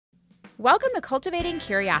Welcome to Cultivating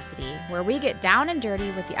Curiosity, where we get down and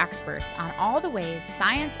dirty with the experts on all the ways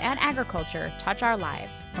science and agriculture touch our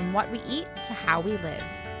lives, from what we eat to how we live.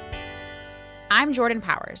 I'm Jordan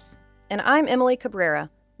Powers. And I'm Emily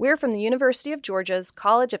Cabrera. We're from the University of Georgia's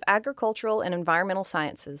College of Agricultural and Environmental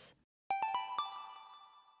Sciences.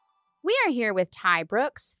 We are here with Ty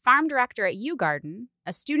Brooks, farm director at UGArden,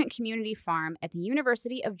 a student community farm at the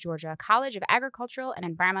University of Georgia College of Agricultural and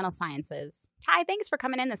Environmental Sciences. Ty, thanks for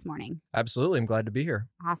coming in this morning. Absolutely. I'm glad to be here.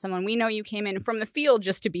 Awesome. And we know you came in from the field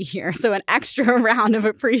just to be here, so an extra round of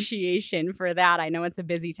appreciation for that. I know it's a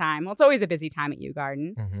busy time. Well, it's always a busy time at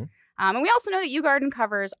UGArden. Mm-hmm. And we also know that UGArden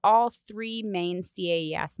covers all three main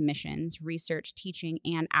CAES missions: research, teaching,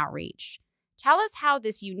 and outreach. Tell us how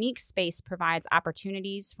this unique space provides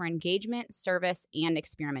opportunities for engagement, service, and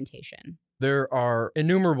experimentation. There are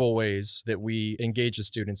innumerable ways that we engage the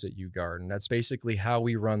students at UGArden. That's basically how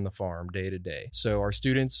we run the farm day to day. So our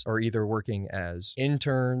students are either working as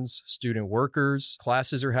interns, student workers,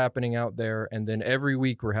 classes are happening out there, and then every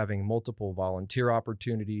week we're having multiple volunteer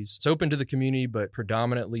opportunities. It's open to the community, but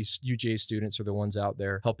predominantly UGA students are the ones out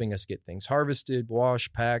there helping us get things harvested,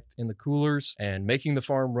 washed, packed in the coolers, and making the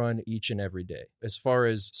farm run each and every day. As far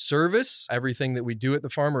as service, everything that we do at the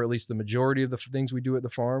farm, or at least the majority of the things we do at the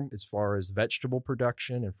farm, as far as vegetable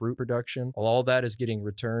production and fruit production, all that is getting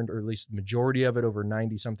returned, or at least the majority of it, over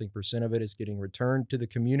 90-something% of it, is getting returned to the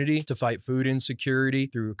community to fight food insecurity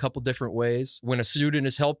through a couple different ways. When a student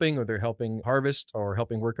is helping, or they're helping harvest or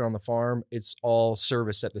helping work on the farm, it's all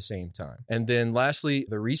service at the same time. And then lastly,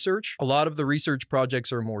 the research. A lot of the research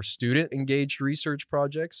projects are more student-engaged research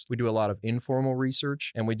projects. We do a lot of informal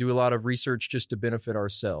research, and we do a lot of research just to benefit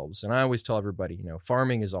ourselves. And I always tell everybody,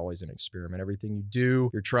 farming is always an experiment. Everything you do,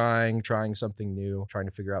 you're trying something new, trying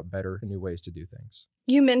to figure out better and new ways to do things.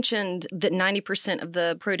 You mentioned that 90% of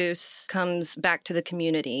the produce comes back to the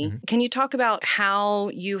community. Mm-hmm. Can you talk about how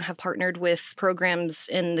you have partnered with programs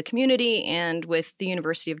in the community and with the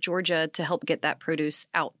University of Georgia to help get that produce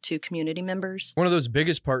out to community members? One of those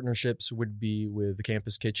biggest partnerships would be with the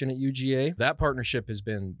Campus Kitchen at UGA. That partnership has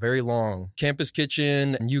been very long. Campus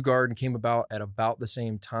Kitchen and UGArden came about at about the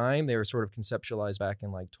same time. They were sort of conceptualized back in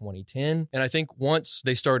 2010. And I think once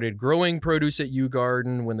they started growing produce at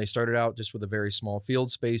UGArden, when they started out just with a very small field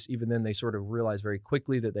space, even then they sort of realized very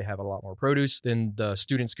quickly that they have a lot more produce than the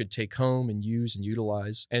students could take home and use and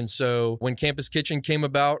utilize. And so when Campus Kitchen came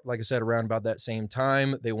about, like I said, around about that same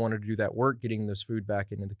time, they wanted to do that work, getting this food back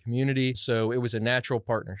into the community. So it was a natural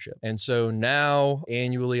partnership. And so now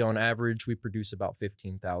annually on average, we produce about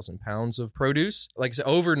 15,000 pounds of produce. Like I said,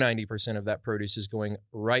 over 90% of that produce is going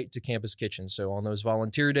right to Campus Kitchen. So on those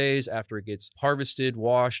volunteer days, after it gets harvested,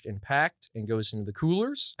 washed, and packed and goes into the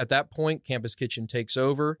coolers, at that point, Campus Kitchen takes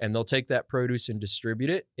over and they'll take that produce and distribute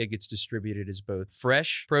it. It gets distributed as both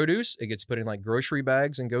fresh produce, it gets put in grocery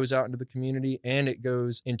bags and goes out into the community, and it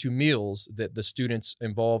goes into meals that the students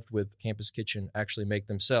involved with Campus Kitchen actually make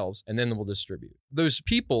themselves, and then we'll distribute. Those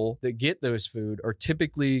people that get those food are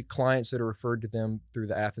typically clients that are referred to them through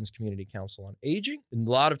the Athens Community Council on Aging. And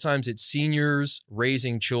a lot of times it's seniors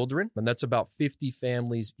raising children, and that's about 50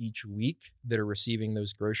 families each week that are receiving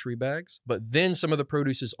those grocery bags. But then some of the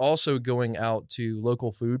produce is also going out to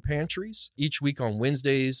local food pantries. Each week on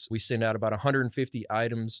Wednesdays, we send out about 150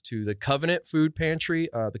 items to the Covenant Food Pantry,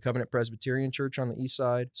 the Covenant Presbyterian Church on the east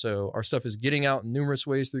side. So our stuff is getting out in numerous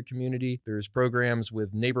ways through the community. There's programs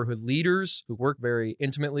with neighborhood leaders who work very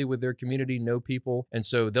intimately with their community, know people. And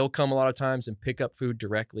so they'll come a lot of times and pick up food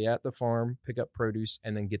directly at the farm, pick up produce,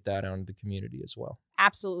 and then get that out into the community as well.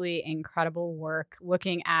 Absolutely incredible work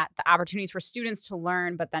looking at the opportunities for students to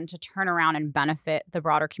learn, but then to turn around and benefit the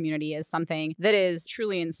broader community is something that is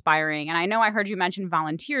truly inspiring. And I know I heard you mention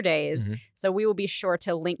volunteer days, so we will be sure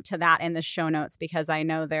to link to that in the show notes, because I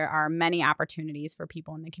know there are many opportunities for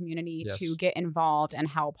people in the community to get involved and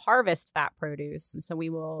help harvest that produce. So we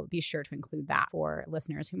will be sure to include that for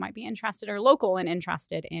listeners who might be interested, or local and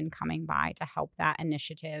interested in coming by to help that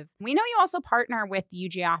initiative. We know you also partner with the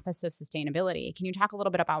UGA Office of Sustainability. Can you talk a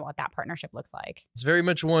little bit about what that partnership looks like? It's very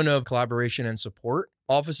much one of collaboration and support.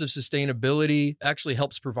 Office of Sustainability actually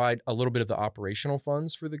helps provide a little bit of the operational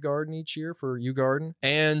funds for the garden each year for UGArden.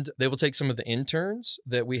 And they will take some of the interns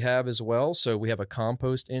that we have as well. So we have a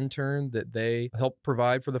compost intern that they help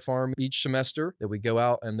provide for the farm each semester, that we go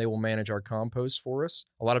out and they will manage our compost for us.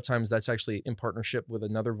 A lot of times that's actually in partnership with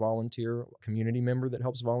another volunteer community member that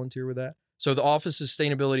helps volunteer with that. So the Office of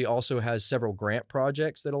Sustainability also has several grant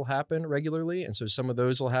projects that'll happen regularly. And so some of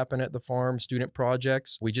those will happen at the farm, student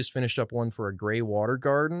projects. We just finished up one for a gray water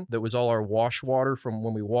garden that was all our wash water from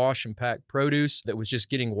when we wash and pack produce that was just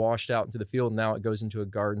getting washed out into the field. Now it goes into a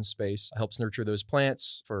garden space, helps nurture those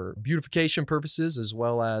plants for beautification purposes, as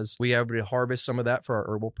well as we are able to harvest some of that for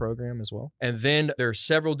our herbal program as well. And then there are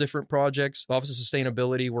several different projects. The Office of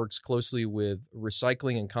Sustainability works closely with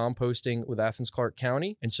recycling and composting with Athens-Clarke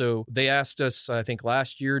County. And so they asked us, I think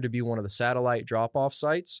last year, to be one of the satellite drop-off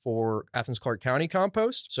sites for Athens-Clarke County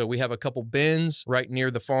compost. So we have a couple bins right near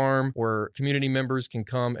the farm where community members can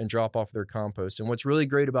come and drop off their compost. And what's really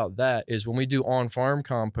great about that is when we do on-farm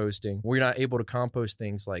composting, we're not able to compost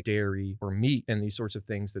things like dairy or meat and these sorts of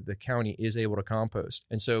things that the county is able to compost.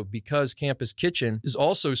 And so because Campus Kitchen is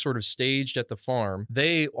also sort of staged at the farm,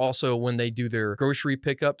 they also, when they do their grocery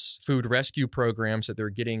pickups, food rescue programs that they're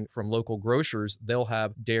getting from local grocers, they'll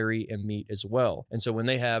have dairy and meat as well. And so when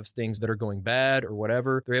they have things that are going bad or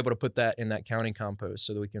whatever, they're able to put that in that county compost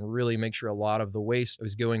so that we can really make sure a lot of the waste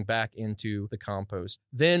is going back into the compost.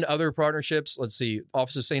 Then other partnerships, let's see,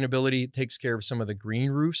 Office of Sustainability takes care of some of the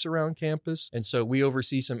green roofs around campus. And so we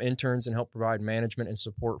oversee some interns and help provide management and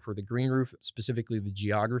support for the green roof, specifically the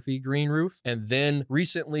geography green roof. And then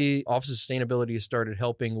recently, Office of Sustainability has started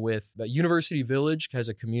helping with the University Village has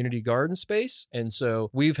a community garden space. And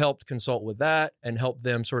so we've helped consult with that and help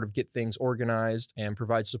them sort of get things organized and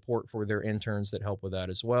provide support for their interns that help with that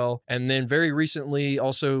as well. And then very recently,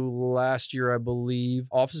 also last year, I believe,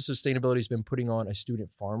 Office of Sustainability has been putting on a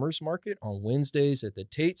student farmers market on Wednesdays at the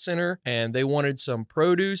Tate Center, and they wanted some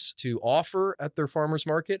produce to offer at their farmers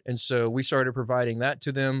market. And so we started providing that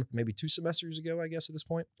to them maybe 2 semesters ago, I guess, at this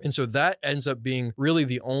point. And so that ends up being really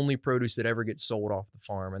the only produce that ever gets sold off the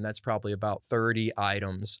farm. And that's probably about 30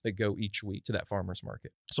 items that go each week to that farmers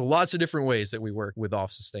market. So lots of different ways that we work with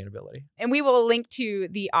Office of Sustainability. And we will link to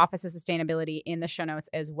the Office of Sustainability in the show notes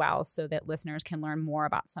as well, so that listeners can learn more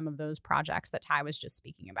about some of those projects that Ty was just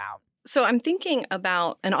speaking about. So I'm thinking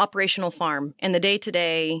about an operational farm and the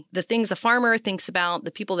day-to-day, the things a farmer thinks about,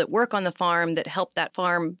 the people that work on the farm that help that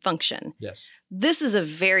farm function. Yes. This is a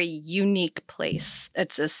very unique place.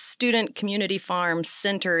 It's a student community farm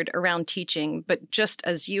centered around teaching. But just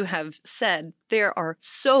as you have said, there are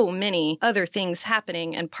so many other things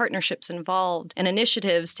happening and partnerships involved and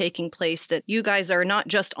initiatives taking place that you guys are not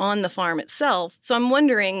just on the farm itself. So I'm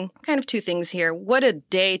wondering kind of 2 things here. What a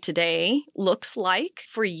day-to-day looks like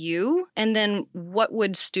for you, and then what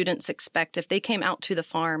would students expect if they came out to the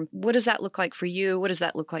farm? What does that look like for you? What does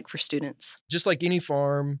that look like for students? Just like any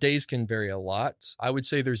farm, days can vary a lot. I would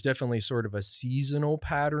say there's definitely sort of a seasonal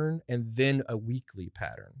pattern and then a weekly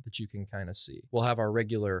pattern that you can kind of see. We'll have our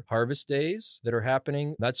regular harvest days that are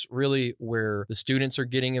happening. That's really where the students are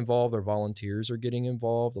getting involved, our volunteers are getting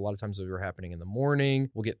involved. A lot of times those are happening in the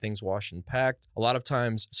morning. We'll get things washed and packed. A lot of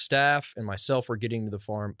times staff and myself are getting to the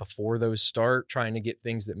farm before those start, trying to get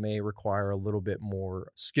things that may require a little bit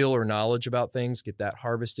more skill or knowledge about things, get that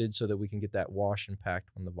harvested so that we can get that washed and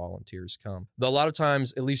packed when the volunteers come. Though a lot of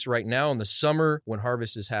times, at least right now in the summer, when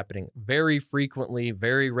harvest is happening very frequently,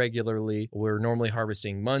 very regularly, we're normally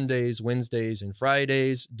harvesting Mondays, Wednesdays, and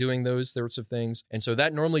Fridays, doing those sorts of things. And so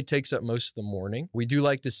that normally takes up most of the morning. We do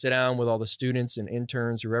like to sit down with all the students and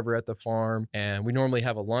interns, whoever at the farm, and we normally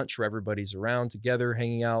have a lunch where everybody's around together,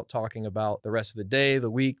 hanging out, talking about the rest of the day,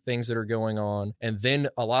 the week, things that are going on. And then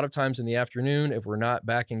a lot of times in the afternoon, if we're not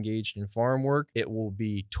back engaged in farm work, it will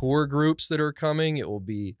be tour groups that are coming. It will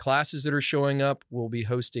be classes that are showing up. We'll be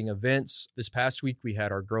hosting events. This past week, we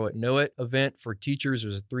had our Grow It, Know It event for teachers.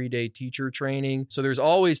 There's a 3-day teacher training. So there's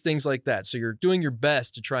always things like that. So you're doing your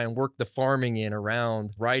best to try and work the farming in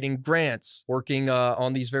around writing grants, working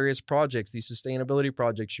on these various projects, these sustainability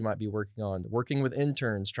projects you might be working on, working with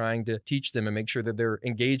interns, trying to teach them and make sure that they're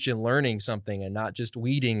engaged in learning something and not just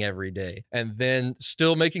weeding every day. And then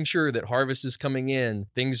still making sure that harvest is coming in,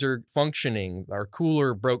 things are functioning. Our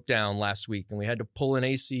cooler broke down last week and we had to pull an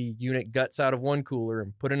AC unit guts out of one cooler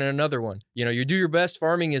and put it in another one. You know, you do your best.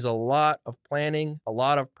 Farming is a lot of planning, a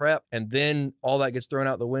lot of prep, and then all that gets thrown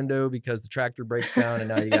out the window because the tractor breaks down and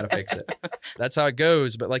now you got to fix it. That's how it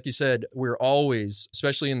goes. But like you said, we're always,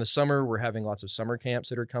 especially in the summer, we're having lots of summer camps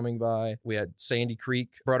that are coming by. We had Sandy Creek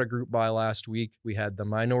brought a group by last week. We had the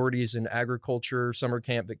Minorities in Agriculture summer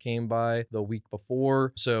camp that came by the week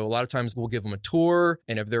before. So a lot of times we'll give them a tour,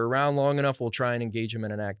 and if they're around long enough, we'll try and engage them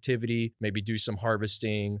in an activity, maybe do some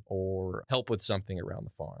harvesting or help with something around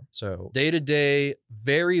the farm. So day to day,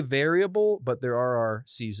 very variable, but there are our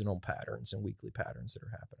seasonal patterns and weekly patterns that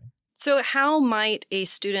are happening. So how might a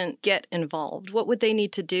student get involved? What would they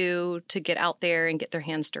need to do to get out there and get their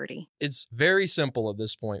hands dirty? It's very simple at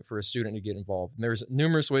this point for a student to get involved. And there's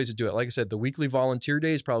numerous ways to do it. Like I said, the weekly volunteer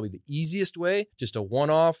day is probably the easiest way. Just a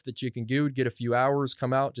one-off that you can do, get a few hours,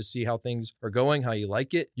 come out, just see how things are going, how you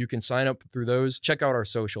like it. You can sign up through those. Check out our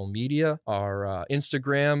social media, our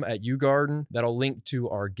Instagram at UGArden. That'll link to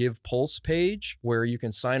our Give Pulse page where you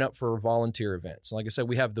can sign up for volunteer events. Like I said,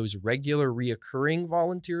 we have those regular reoccurring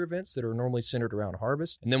volunteer events that are normally centered around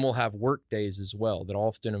harvest. And then we'll have work days as well that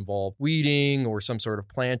often involve weeding or some sort of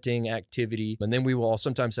planting activity. And then we will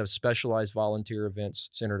sometimes have specialized volunteer events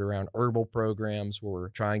centered around herbal programs where we're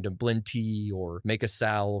trying to blend tea or make a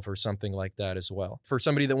salve or something like that as well. For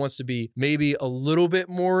somebody that wants to be maybe a little bit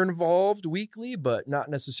more involved weekly, but not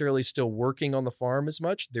necessarily still working on the farm as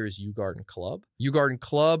much, there's UGArden Club. UGArden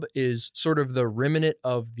Club is sort of the remnant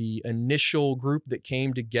of the initial group that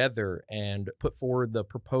came together and put forward the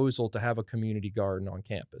proposal to have a community garden on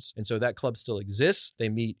campus. And so that club still exists. They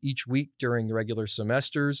meet each week during the regular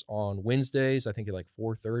semesters on Wednesdays, I think at like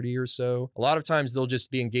 4:30 or so. A lot of times they'll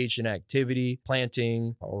just be engaged in activity,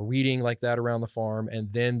 planting or weeding like that around the farm.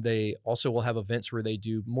 And then they also will have events where they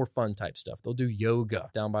do more fun type stuff. They'll do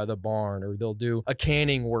yoga down by the barn, or they'll do a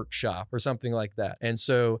canning workshop or something like that. And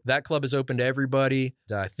so that club is open to everybody.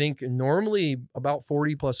 I think normally about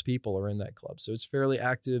 40 plus people are in that club. So it's fairly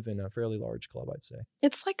active and a fairly large club, I'd say.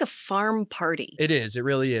 It's like a farm party. It is. It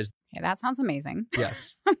really is. Okay, that sounds amazing.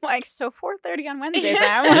 Yes. I'm like, so 4:30 on Wednesdays.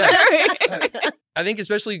 I think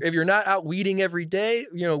especially if you're not out weeding every day,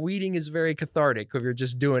 weeding is very cathartic if you're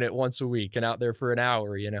just doing it once a week and out there for an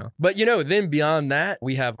hour, But, then beyond that,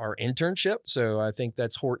 we have our internship. So I think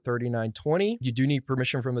that's Hort 3920. You do need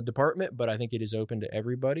permission from the department, but I think it is open to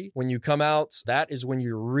everybody. When you come out, that is when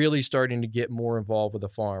you're really starting to get more involved with the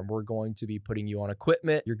farm. We're going to be putting you on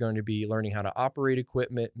equipment. You're going to be learning how to operate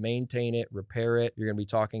equipment, maintain it, repair it. You're going to be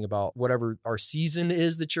talking about whatever our season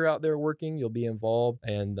is that you're out there working. You'll be involved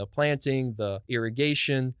in the planting, the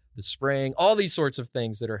irrigation, the spraying, all these sorts of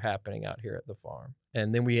things that are happening out here at the farm.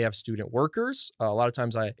 And then we have student workers. A lot of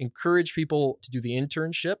times I encourage people to do the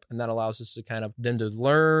internship, and that allows us to them to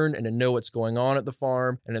learn and to know what's going on at the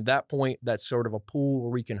farm. And at that point, that's sort of a pool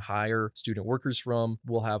where we can hire student workers from.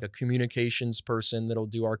 We'll have a communications person that'll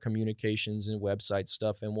do our communications and website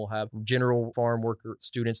stuff. And we'll have general farm worker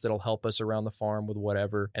students that'll help us around the farm with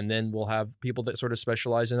whatever. And then we'll have people that sort of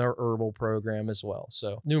specialize in our herbal program as well.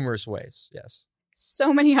 So numerous ways. Yes.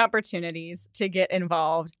 So many opportunities to get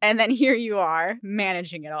involved. And then here you are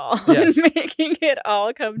managing it all, yes. and making it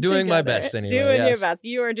all come together. Doing my best anyway. Doing yes. your best.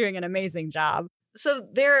 You are doing an amazing job. So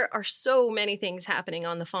there are so many things happening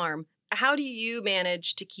on the farm. How do you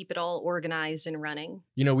manage to keep it all organized and running?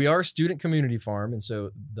 We are a student community farm, and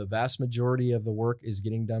so the vast majority of the work is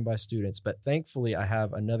getting done by students. But thankfully, I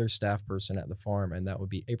have another staff person at the farm, and that would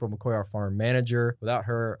be April McCoy, our farm manager. Without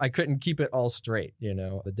her, I couldn't keep it all straight.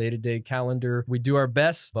 The day-to-day calendar, we do our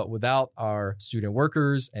best, but without our student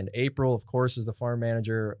workers and April, of course, as the farm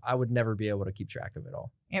manager, I would never be able to keep track of it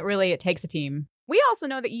all. It takes a team. We also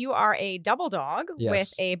know that you are a double dog yes.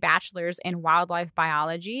 with a bachelor's in wildlife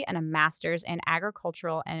biology and a master's in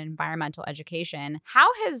agricultural and environmental education. How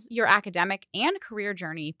has your academic and career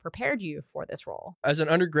journey prepared you for this role? As an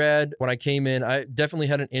undergrad, when I came in, I definitely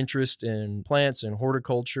had an interest in plants and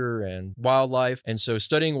horticulture and wildlife. And so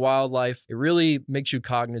studying wildlife, it really makes you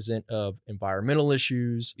cognizant of environmental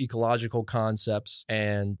issues, ecological concepts,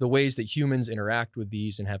 and the ways that humans interact with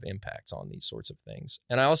these and have impacts on these sorts of things.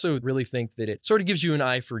 And I also really think that it sort of gives you an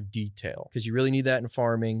eye for detail, because you really need that in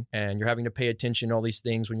farming, and you're having to pay attention to all these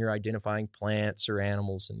things when you're identifying plants or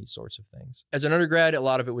animals and these sorts of things. As an undergrad, a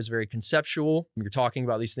lot of it was very conceptual. You're talking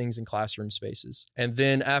about these things in classroom spaces. And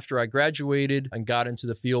then after I graduated and got into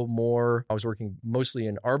the field more, I was working mostly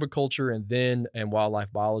in arboriculture and then in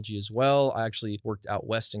wildlife biology as well. I actually worked out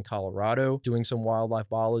west in Colorado doing some wildlife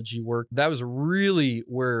biology work. That was really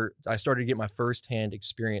where I started to get my firsthand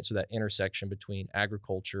experience of that intersection between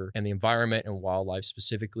agriculture and the environment and wildlife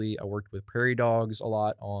specifically. I worked with prairie dogs a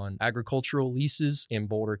lot on agricultural leases in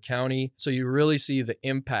Boulder County. So you really see the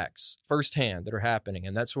impacts firsthand that are happening.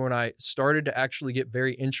 And that's when I started to actually get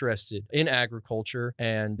very interested in agriculture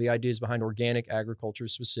and the ideas behind organic agriculture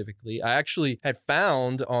specifically. I actually had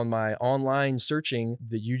found on my online searching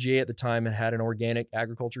that UGA at the time had an organic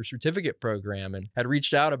agriculture certificate program and had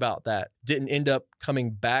reached out about that. Didn't end up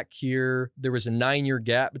coming back here. There was a 9-year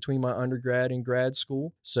gap between my undergrad and grad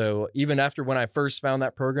school. So even after when I first found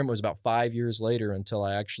that program, it was about 5 years later until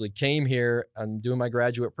I actually came here and doing my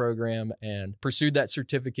graduate program and pursued that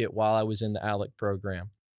certificate while I was in the ALEC program.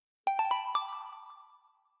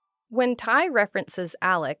 When Ty references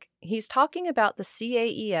ALEC, he's talking about the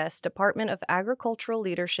CAES Department of Agricultural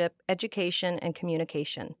Leadership, Education, and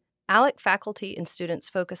Communication. ALEC faculty and students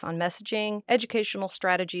focus on messaging, educational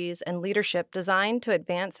strategies, and leadership designed to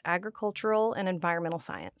advance agricultural and environmental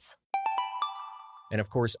science. And of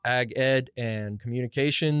course, ag ed and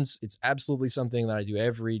communications, it's absolutely something that I do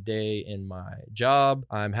every day in my job.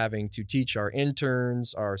 I'm having to teach our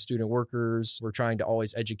interns, our student workers. We're trying to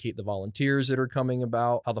always educate the volunteers that are coming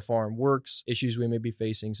about how the farm works, issues we may be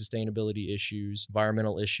facing, sustainability issues,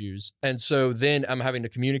 environmental issues. And so then I'm having to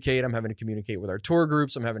communicate. I'm having to communicate with our tour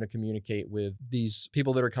groups. I'm having to communicate with these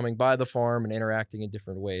people that are coming by the farm and interacting in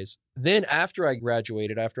different ways. Then after I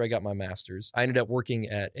graduated, after I got my master's, I ended up working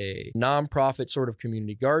at a nonprofit sort of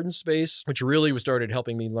community garden space, which really started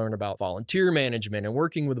helping me learn about volunteer management and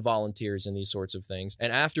working with volunteers and these sorts of things.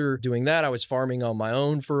 And after doing that, I was farming on my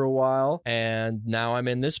own for a while. And now I'm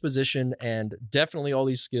in this position, and definitely all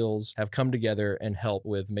these skills have come together and help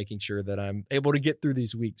with making sure that I'm able to get through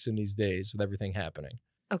these weeks and these days with everything happening.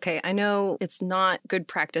 Okay, I know it's not good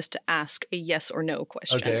practice to ask a yes or no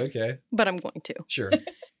question. Okay. But I'm going to. Sure.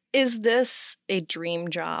 Is this a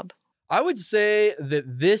dream job? I would say that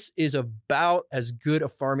this is about as good a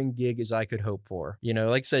farming gig as I could hope for. You know,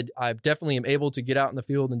 like I said, I definitely am able to get out in the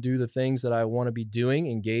field and do the things that I want to be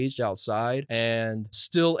doing, engaged outside, and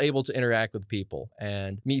still able to interact with people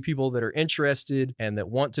and meet people that are interested and that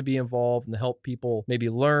want to be involved and help people maybe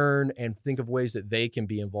learn and think of ways that they can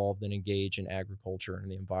be involved and engage in agriculture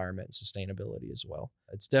and the environment and sustainability as well.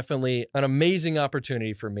 It's definitely an amazing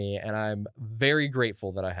opportunity for me, and I'm very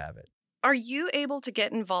grateful that I have it. Are you able to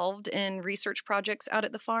get involved in research projects out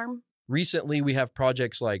at the farm? Recently, we have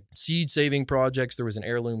projects like seed saving projects. There was an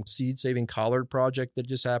heirloom seed saving collard project that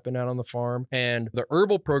just happened out on the farm. And the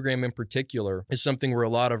herbal program in particular is something where a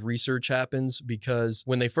lot of research happens, because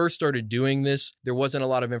when they first started doing this, there wasn't a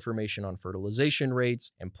lot of information on fertilization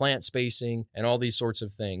rates and plant spacing and all these sorts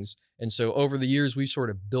of things. And so over the years, we've sort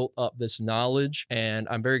of built up this knowledge, and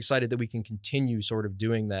I'm very excited that we can continue sort of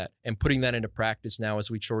doing that and putting that into practice now as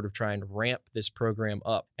we sort of try and ramp this program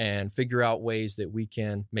up and figure out ways that we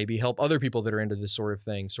can maybe help other people that are into this sort of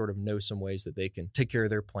thing sort of know some ways that they can take care of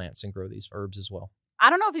their plants and grow these herbs as well. I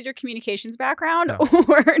don't know if it's your communications background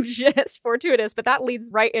or just fortuitous, but that leads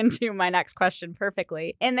right into my next question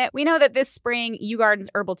perfectly. In that we know that this spring, UGArden's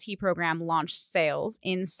herbal tea program launched sales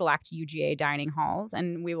in select UGA dining halls.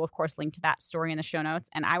 And we will, of course, link to that story in the show notes.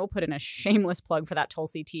 And I will put in a shameless plug for that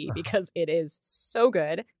Tulsi tea because it is so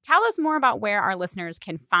good. Tell us more about where our listeners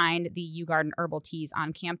can find the UGArden herbal teas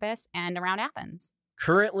on campus and around Athens.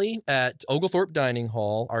 Currently at Oglethorpe Dining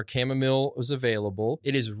Hall, our chamomile is available.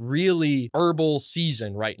 It is really herbal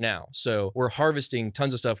season right now. So we're harvesting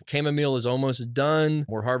tons of stuff. Chamomile is almost done.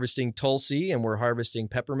 We're harvesting Tulsi and we're harvesting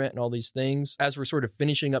peppermint and all these things. As we're sort of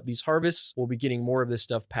finishing up these harvests, we'll be getting more of this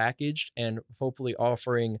stuff packaged and hopefully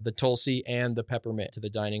offering the Tulsi and the peppermint to the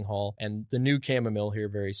dining hall and the new chamomile here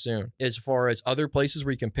very soon. As far as other places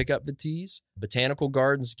where you can pick up the teas, Botanical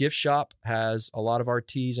Gardens Gift Shop has a lot of our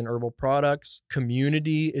teas and herbal products. Community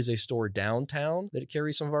is a store downtown that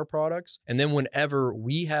carries some of our products. And then whenever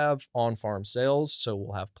we have on-farm sales, so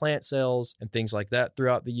we'll have plant sales and things like that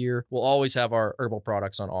throughout the year, we'll always have our herbal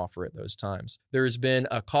products on offer at those times. There's been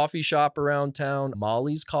a coffee shop around town,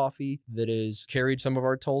 Molly's Coffee, that has carried some of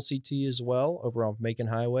our Tulsi tea as well over on Macon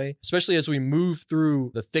Highway. Especially as we move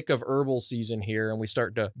through the thick of herbal season here and we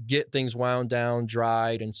start to get things wound down,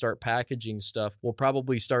 dried, and start packaging stuff, we'll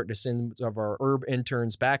probably start to send some of our herb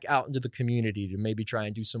interns back out into the community to maybe try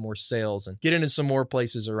and do some more sales and get into some more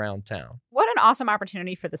places around town. What an awesome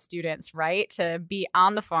opportunity for the students, right? To be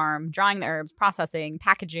on the farm, drawing the herbs, processing,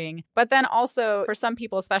 packaging, but then also for some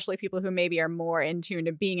people, especially people who maybe are more in tune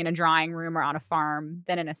to being in a drawing room or on a farm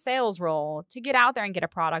than in a sales role, to get out there and get a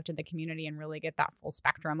product in the community and really get that full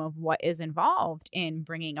spectrum of what is involved in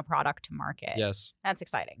bringing a product to market. Yes. That's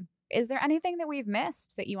exciting. Is there anything that we've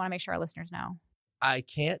missed that you want to make sure our listeners know? I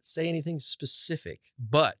can't say anything specific,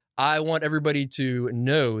 but I want everybody to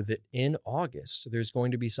know that in August, there's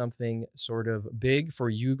going to be something sort of big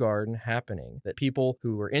for UGArden happening that people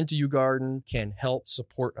who are into UGArden can help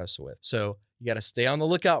support us with. So you got to stay on the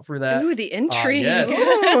lookout for that. Ooh, the intrigue. Yes.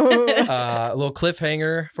 A little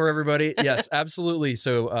cliffhanger for everybody. Yes, absolutely.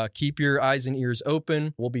 So keep your eyes and ears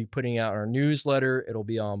open. We'll be putting out our newsletter. It'll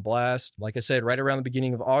be on blast. Like I said, right around the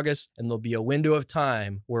beginning of August, and there'll be a window of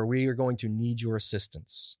time where we are going to need your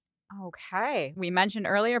assistance. Okay. We mentioned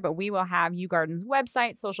earlier, but we will have UGArden's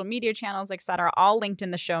website, social media channels, etc., all linked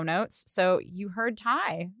in the show notes. So you heard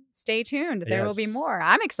Ty. Stay tuned. There will be more.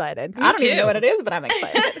 I'm excited. I don't even know what it is, but I'm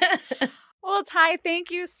excited. Well, Ty,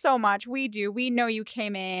 thank you so much. We know you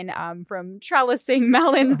came in from trellising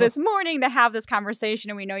melons this morning to have this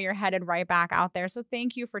conversation, and we know you're headed right back out there. So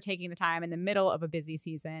thank you for taking the time in the middle of a busy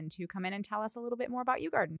season to come in and tell us a little bit more about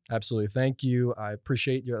UGArden. Absolutely. Thank you. I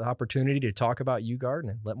appreciate your opportunity to talk about UGArden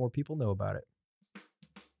and let more people know about it.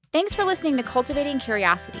 Thanks for listening to Cultivating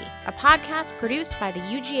Curiosity, a podcast produced by the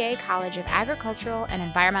UGA College of Agricultural and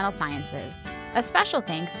Environmental Sciences. A special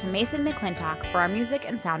thanks to Mason McClintock for our music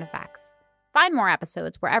and sound effects. Find more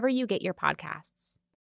episodes wherever you get your podcasts.